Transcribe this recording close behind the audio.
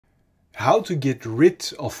How to get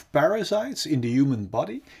rid of parasites in the human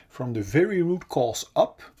body from the very root cause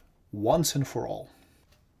up, once and for all.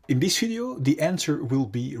 In this video, the answer will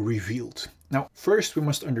be revealed. Now, first we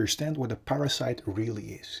must understand what a parasite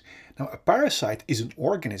really is. Now, a parasite is an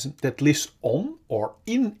organism that lives on or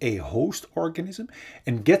in a host organism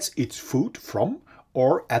and gets its food from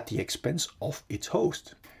or at the expense of its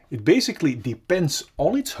host. It basically depends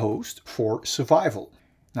on its host for survival.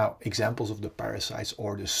 Now, examples of the parasites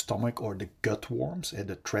are the stomach or the gut worms,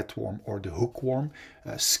 the treadworm or the hookworm,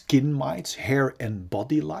 skin mites, hair and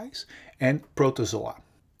body lice, and protozoa.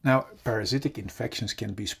 Now, parasitic infections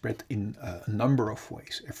can be spread in a number of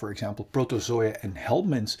ways. For example, protozoa and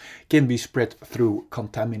helminths can be spread through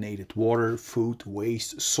contaminated water, food,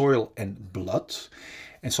 waste, soil, and blood.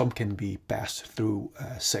 And some can be passed through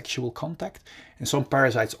sexual contact. And some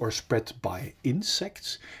parasites are spread by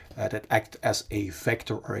insects that act as a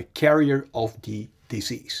vector or a carrier of the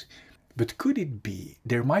disease. But could it be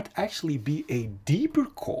there might actually be a deeper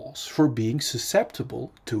cause for being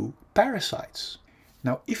susceptible to parasites?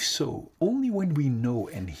 Now, if so, only when we know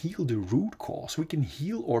and heal the root cause, we can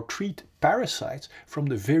heal or treat parasites from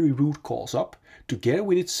the very root cause up, together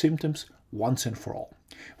with its symptoms, once and for all,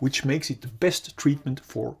 which makes it the best treatment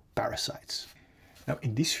for parasites. Now,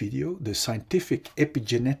 in this video, the scientific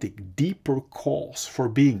epigenetic deeper cause for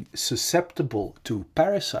being susceptible to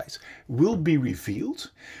parasites will be revealed,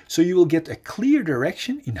 so you will get a clear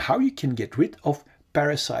direction in how you can get rid of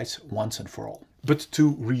parasites once and for all. But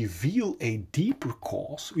to reveal a deeper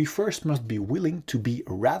cause, we first must be willing to be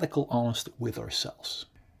radical honest with ourselves.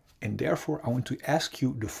 And therefore, I want to ask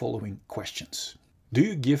you the following questions. Do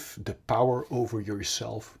you give the power over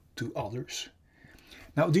yourself to others?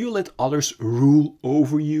 Now, do you let others rule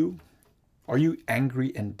over you? Are you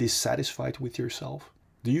angry and dissatisfied with yourself?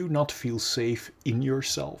 Do you not feel safe in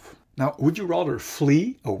yourself? Now, would you rather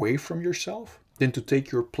flee away from yourself than to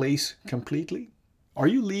take your place completely? Are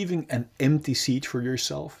you leaving an empty seat for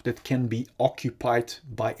yourself that can be occupied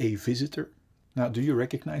by a visitor? Now, do you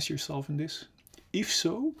recognize yourself in this? If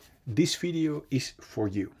so, this video is for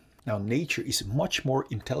you. Now, nature is much more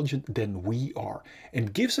intelligent than we are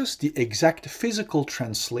and gives us the exact physical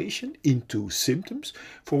translation into symptoms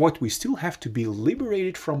for what we still have to be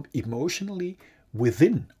liberated from emotionally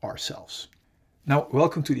within ourselves. Now,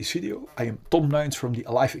 welcome to this video. I am Tom Nuijns from the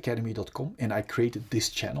AliveAcademy.com and I created this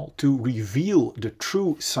channel to reveal the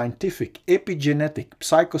true scientific, epigenetic,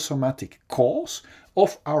 psychosomatic cause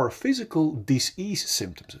of our physical disease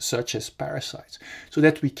symptoms, such as parasites, so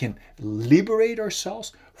that we can liberate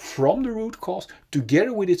ourselves from the root cause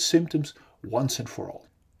together with its symptoms once and for all.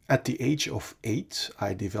 At the age of 8,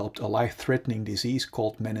 I developed a life-threatening disease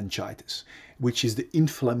called meningitis, which is the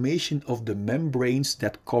inflammation of the membranes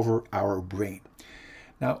that cover our brain.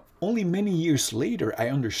 Now, only many years later, I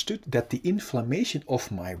understood that the inflammation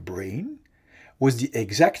of my brain was the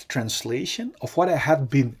exact translation of what I had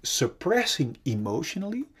been suppressing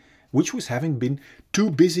emotionally, which was having been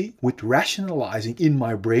too busy with rationalizing in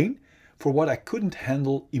my brain for what I couldn't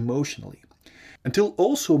handle emotionally. Until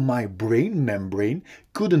also my brain membrane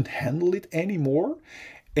couldn't handle it anymore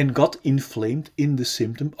and got inflamed in the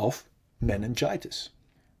symptom of meningitis.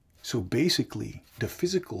 So basically, the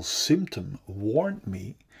physical symptom warned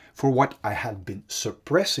me for what I had been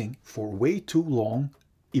suppressing for way too long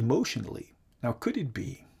emotionally. Now, could it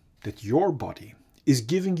be that your body is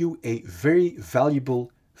giving you a very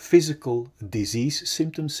valuable physical disease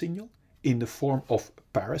symptom signal in the form of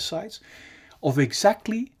parasites of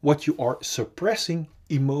exactly what you are suppressing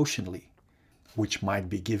emotionally, which might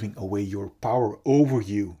be giving away your power over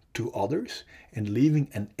you to others and leaving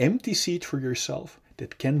an empty seat for yourself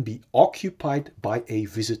that can be occupied by a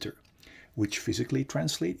visitor, which physically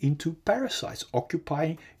translates into parasites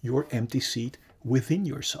occupying your empty seat within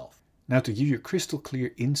yourself. Now, to give you a crystal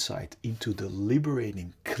clear insight into the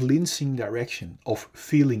liberating, cleansing direction of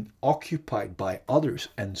feeling occupied by others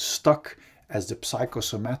and stuck as the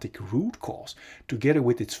psychosomatic root cause, together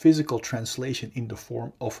with its physical translation in the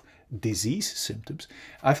form of disease symptoms,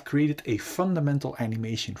 I've created a fundamental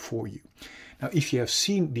animation for you. Now, if you have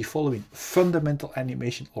seen the following fundamental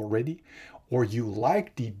animation already, or you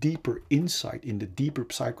like the deeper insight in the deeper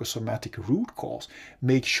psychosomatic root cause,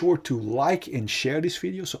 make sure to like and share this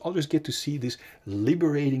video so others get to see this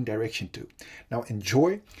liberating direction too. Now,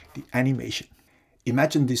 enjoy the animation.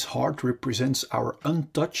 Imagine this heart represents our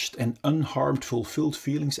untouched and unharmed fulfilled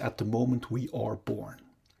feelings at the moment we are born.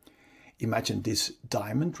 Imagine this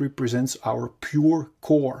diamond represents our pure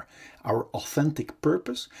core, our authentic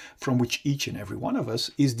purpose, from which each and every one of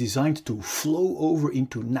us is designed to flow over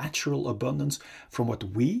into natural abundance from what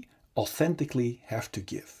we authentically have to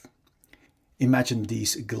give. Imagine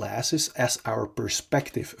these glasses as our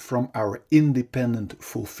perspective from our independent,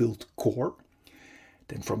 fulfilled core.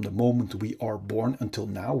 Then from the moment we are born until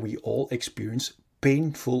now, we all experience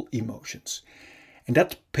painful emotions. And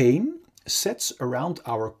that pain sets around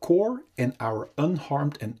our core and our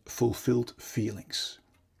unharmed and fulfilled feelings.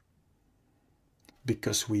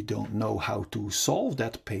 Because we don't know how to solve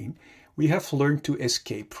that pain, we have learned to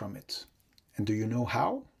escape from it. And do you know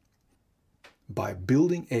how? By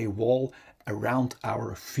building a wall around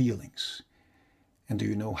our feelings. And do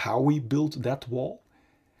you know how we build that wall?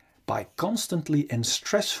 By constantly and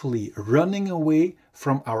stressfully running away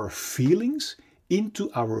from our feelings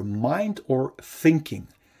into our mind or thinking,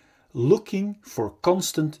 looking for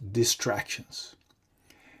constant distractions.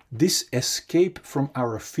 This escape from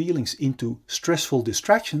our feelings into stressful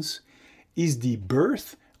distractions is the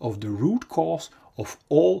birth of the root cause of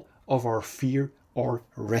all of our fear or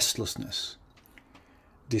restlessness.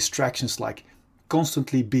 Distractions like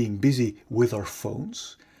constantly being busy with our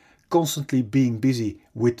phones, constantly being busy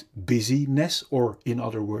with busyness, or in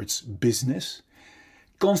other words, business,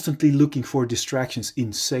 constantly looking for distractions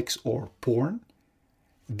in sex or porn.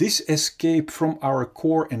 This escape from our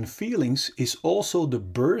core and feelings is also the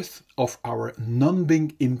birth of our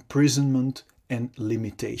numbing imprisonment and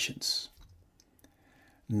limitations.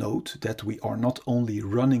 Note that we are not only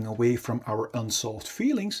running away from our unsolved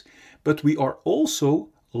feelings, but we are also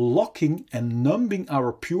locking and numbing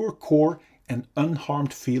our pure core and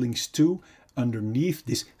unharmed feelings too underneath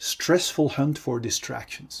this stressful hunt for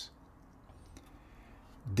distractions.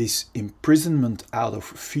 This imprisonment out of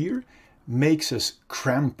fear makes us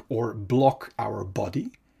cramp or block our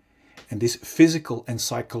body, and this physical and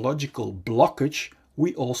psychological blockage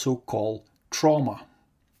we also call trauma.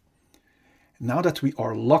 Now that we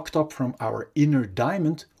are locked up from our inner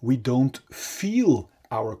diamond, we don't feel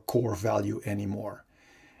our core value anymore.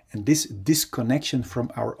 And this disconnection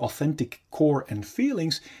from our authentic core and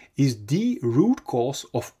feelings is the root cause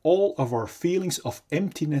of all of our feelings of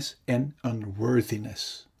emptiness and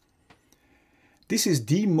unworthiness. This is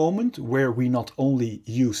the moment where we not only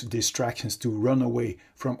use distractions to run away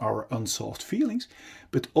from our unsolved feelings,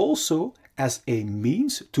 but also as a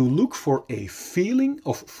means to look for a feeling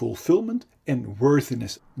of fulfillment and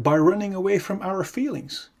worthiness by running away from our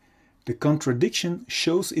feelings. The contradiction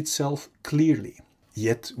shows itself clearly.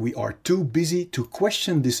 Yet we are too busy to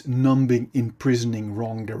question this numbing, imprisoning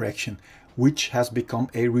wrong direction, which has become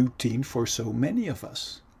a routine for so many of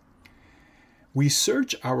us. We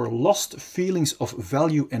search our lost feelings of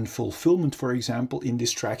value and fulfillment, for example, in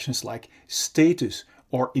distractions like status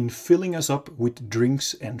or in filling us up with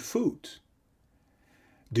drinks and food.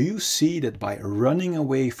 Do you see that by running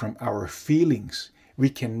away from our feelings, we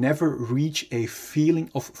can never reach a feeling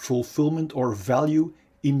of fulfillment or value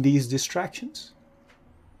in these distractions?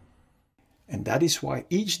 And that is why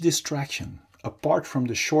each distraction, apart from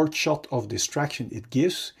the short shot of distraction it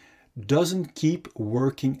gives, doesn't keep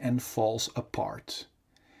working and falls apart.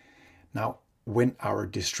 Now, when our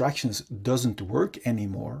distractions doesn't work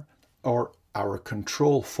anymore or our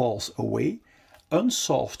control falls away,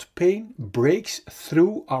 unsolved pain breaks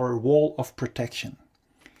through our wall of protection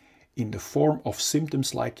in the form of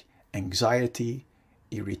symptoms like anxiety,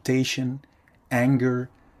 irritation, anger,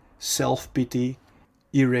 self-pity,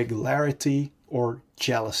 irregularity, or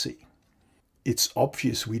jealousy. It's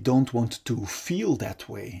obvious we don't want to feel that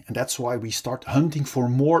way, and that's why we start hunting for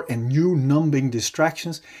more and new numbing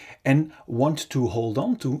distractions and want to hold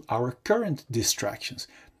on to our current distractions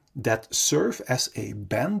that serve as a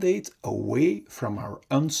band-aid away from our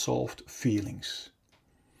unsolved feelings.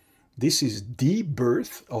 This is the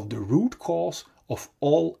birth of the root cause of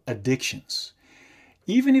all addictions,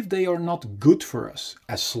 even if they are not good for us,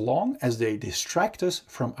 as long as they distract us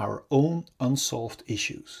from our own unsolved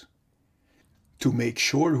issues. To make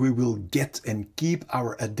sure we will get and keep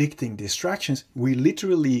our addicting distractions, we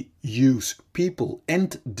literally use people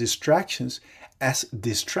and distractions as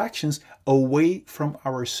distractions away from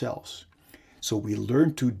ourselves. So we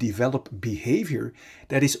learn to develop behavior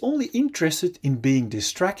that is only interested in being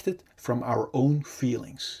distracted from our own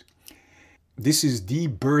feelings. This is the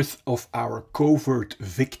birth of our covert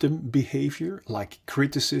victim behavior, like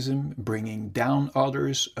criticism, bringing down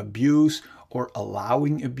others, abuse or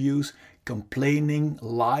allowing abuse, complaining,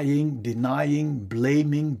 lying, denying,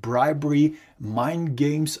 blaming, bribery, mind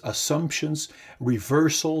games, assumptions,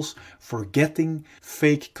 reversals, forgetting,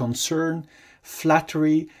 fake concern,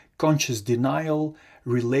 flattery, conscious denial,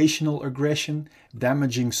 relational aggression,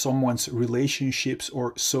 damaging someone's relationships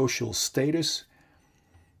or social status,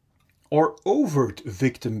 or overt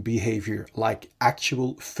victim behavior like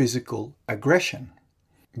actual physical aggression.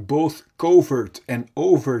 Both covert and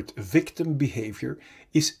overt victim behavior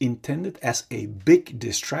is intended as a big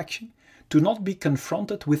distraction to not be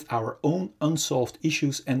confronted with our own unsolved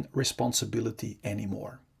issues and responsibility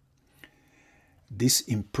anymore. This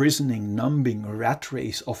imprisoning, numbing rat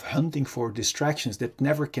race of hunting for distractions that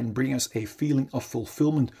never can bring us a feeling of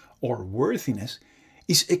fulfillment or worthiness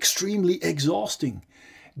is extremely exhausting.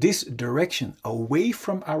 This direction away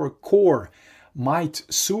from our core might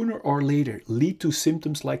sooner or later lead to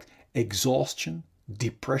symptoms like exhaustion,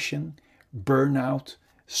 depression, burnout,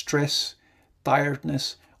 stress,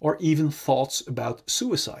 tiredness, or even thoughts about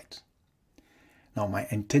suicide. Now, my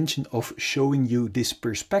intention of showing you this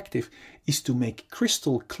perspective is to make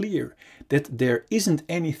crystal clear that there isn't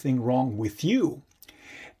anything wrong with you.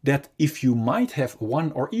 That if you might have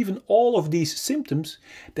one or even all of these symptoms,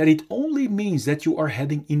 that it only means that you are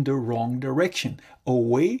heading in the wrong direction,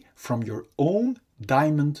 away from your own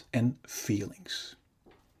diamond and feelings.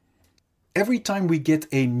 Every time we get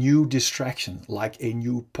a new distraction, like a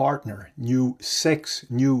new partner, new sex,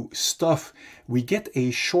 new stuff, we get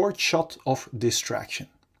a short shot of distraction.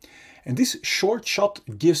 And this short shot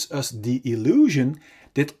gives us the illusion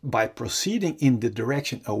that by proceeding in the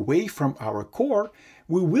direction away from our core,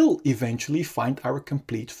 we will eventually find our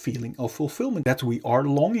complete feeling of fulfillment that we are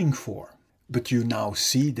longing for. But you now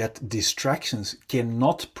see that distractions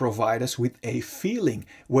cannot provide us with a feeling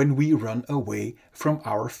when we run away from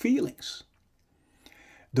our feelings.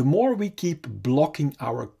 The more we keep blocking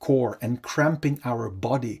our core and cramping our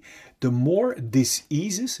body, the more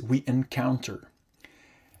diseases we encounter.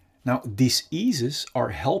 Now, diseases are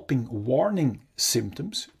helping warning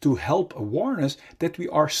symptoms to help warn us that we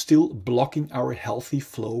are still blocking our healthy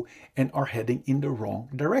flow and are heading in the wrong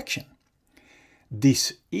direction.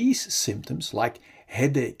 Disease symptoms like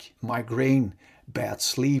headache, migraine, bad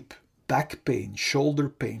sleep, back pain, shoulder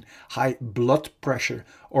pain, high blood pressure,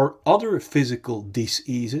 or other physical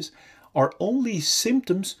diseases are only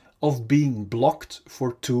symptoms of being blocked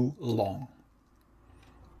for too long.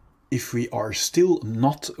 If we are still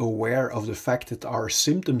not aware of the fact that our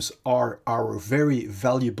symptoms are our very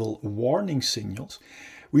valuable warning signals,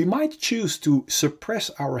 we might choose to suppress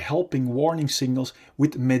our helping warning signals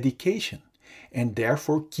with medication and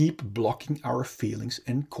therefore keep blocking our feelings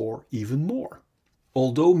and core even more.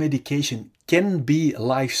 Although medication can be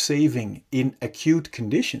life-saving in acute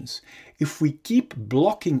conditions, if we keep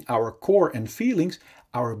blocking our core and feelings,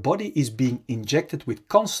 our body is being injected with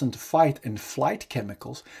constant fight and flight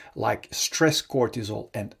chemicals like stress cortisol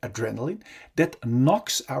and adrenaline that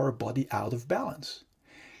knocks our body out of balance.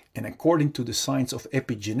 And according to the science of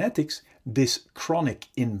epigenetics, this chronic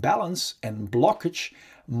imbalance and blockage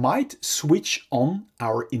might switch on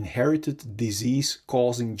our inherited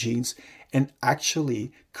disease-causing genes and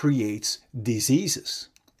actually creates diseases.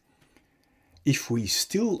 If we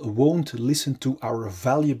still won't listen to our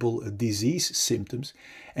valuable disease symptoms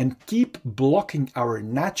and keep blocking our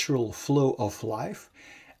natural flow of life,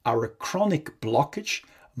 our chronic blockage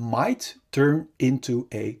might turn into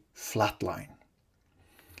a flatline.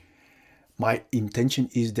 My intention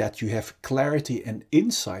is that you have clarity and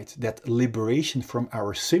insight that liberation from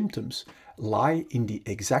our symptoms lie in the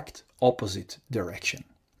exact opposite direction,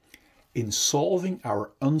 in solving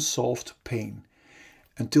our unsolved pain,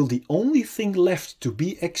 until the only thing left to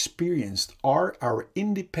be experienced are our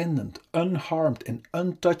independent, unharmed and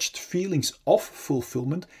untouched feelings of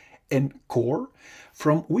fulfillment and core,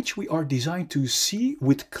 from which we are designed to see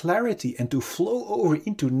with clarity and to flow over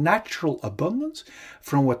into natural abundance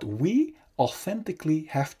from what we authentically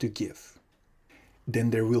have to give. Then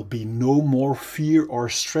there will be no more fear or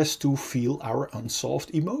stress to feel our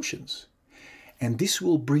unsolved emotions. And this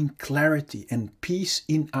will bring clarity and peace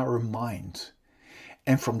in our mind.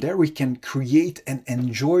 And from there we can create and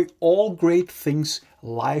enjoy all great things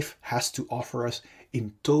life has to offer us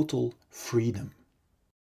in total freedom.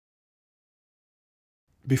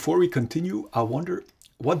 Before we continue, I wonder,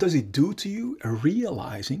 what does it do to you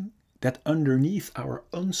realizing that underneath our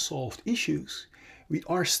unsolved issues, we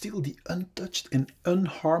are still the untouched and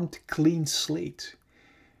unharmed clean slate?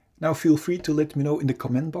 Now feel free to let me know in the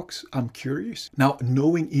comment box, I'm curious. Now,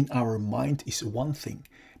 knowing in our mind is one thing.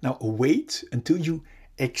 Now wait until you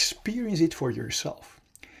experience it for yourself.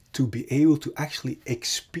 To be able to actually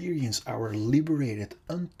experience our liberated,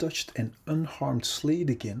 untouched and unharmed slate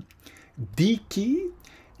again, the key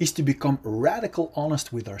is to become radical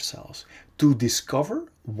honest with ourselves, to discover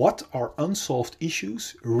what our unsolved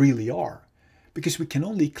issues really are. Because we can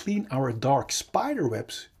only clean our dark spider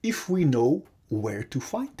webs if we know where to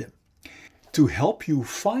find them. To help you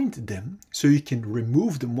find them, so you can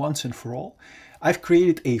remove them once and for all, I've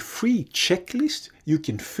created a free checklist you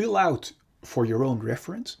can fill out for your own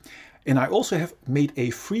reference. And I also have made a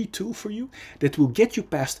free tool for you that will get you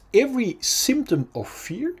past every symptom of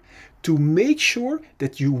fear to make sure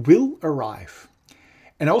that you will arrive.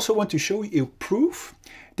 And I also want to show you a proof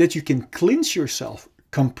that you can cleanse yourself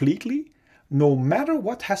completely no matter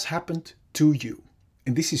what has happened to you.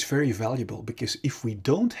 And this is very valuable, because if we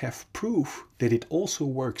don't have proof that it also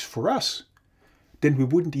works for us, then we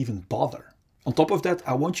wouldn't even bother. On top of that,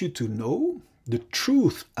 I want you to know the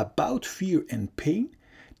truth about fear and pain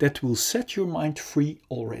that will set your mind free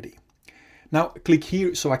already. Now click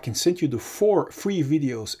here so I can send you the 4 free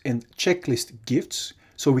videos and checklist gifts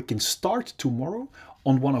so we can start tomorrow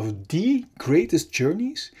on one of the greatest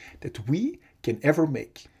journeys that we can ever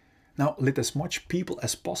make. Now let as much people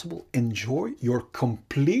as possible enjoy your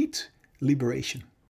complete liberation.